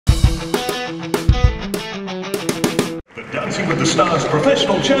Dancing with the Stars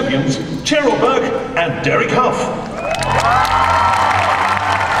professional champions, Cheryl Burke and Hough.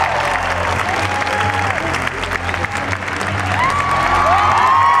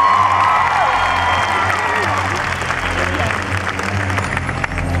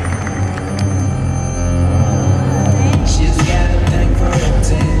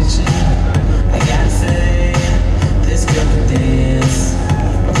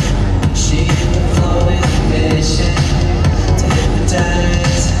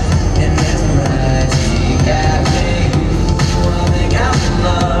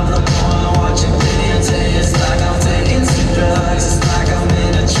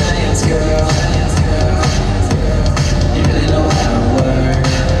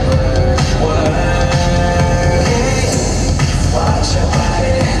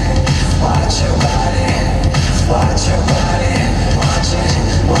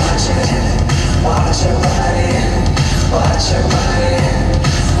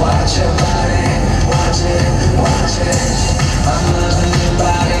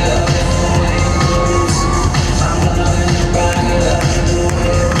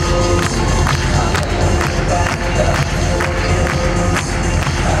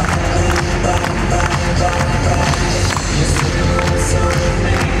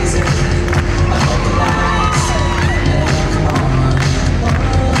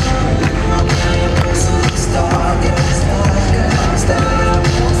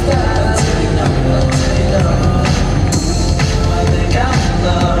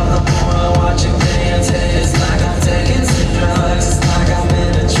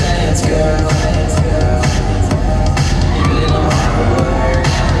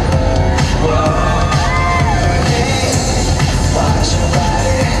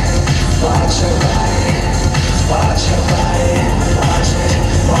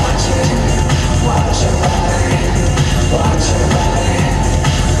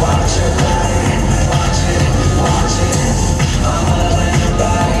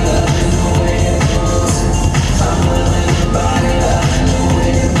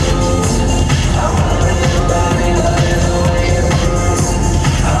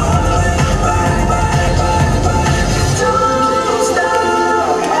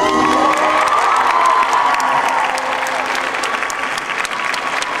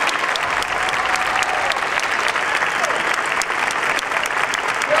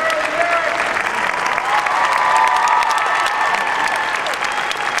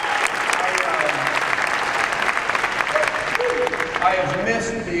 I have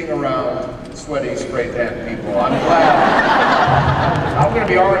missed being around sweaty, spray tan people. I'm glad. I'm going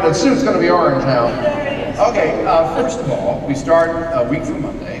to be orange. The suit's going to be orange now. Okay, first of all, we start a week from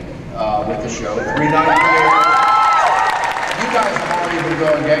Monday with the show. 3 nights a year. You guys have already been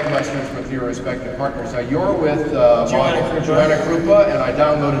going gangbusters with your respective partners. Now you're with Joanna Krupa, and I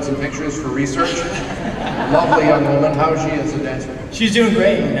downloaded some pictures for research. Lovely young woman. How is she as a dancer? She's doing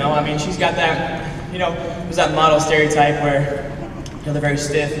great, you know. I mean, she's got that, you know, there's that model stereotype where, you know, they're very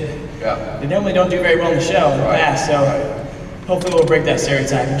stiff. Yeah. They normally don't do very well in the show in the past, so hopefully we'll break that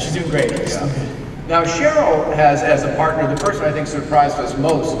stereotype. And she's doing great. Yeah. Now Cheryl has, as a partner, the person I think surprised us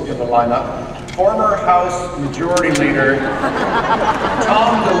most in the lineup, former House Majority Leader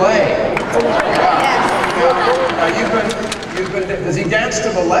Tom DeLay. Now you've been. Does he dance to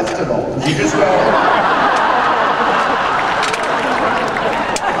the left at all? Does he just go?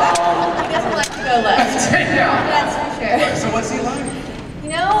 He doesn't like to go left. Yeah. That's for sure. So what's he like? You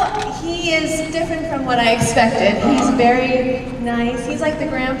know, he is different from what I expected. He's very nice. He's like the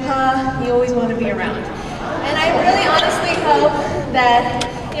grandpa you always want to be around. And I really honestly hope that,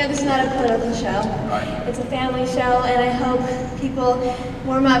 you know, this is not a political show. Right. It's a family show, and I hope people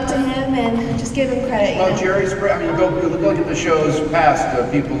warm up to him and just give him credit. Well, Jerry Springer, I mean, go look at the shows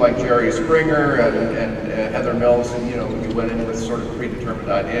past, people like Jerry Springer and Heather Mills, and, you know, you went in with sort of predetermined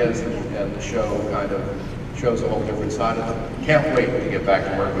ideas, and the show kind of shows a whole different side of them. Can't wait to get back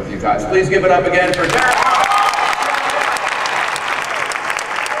to work with you guys. Please give it up again for Cheryl.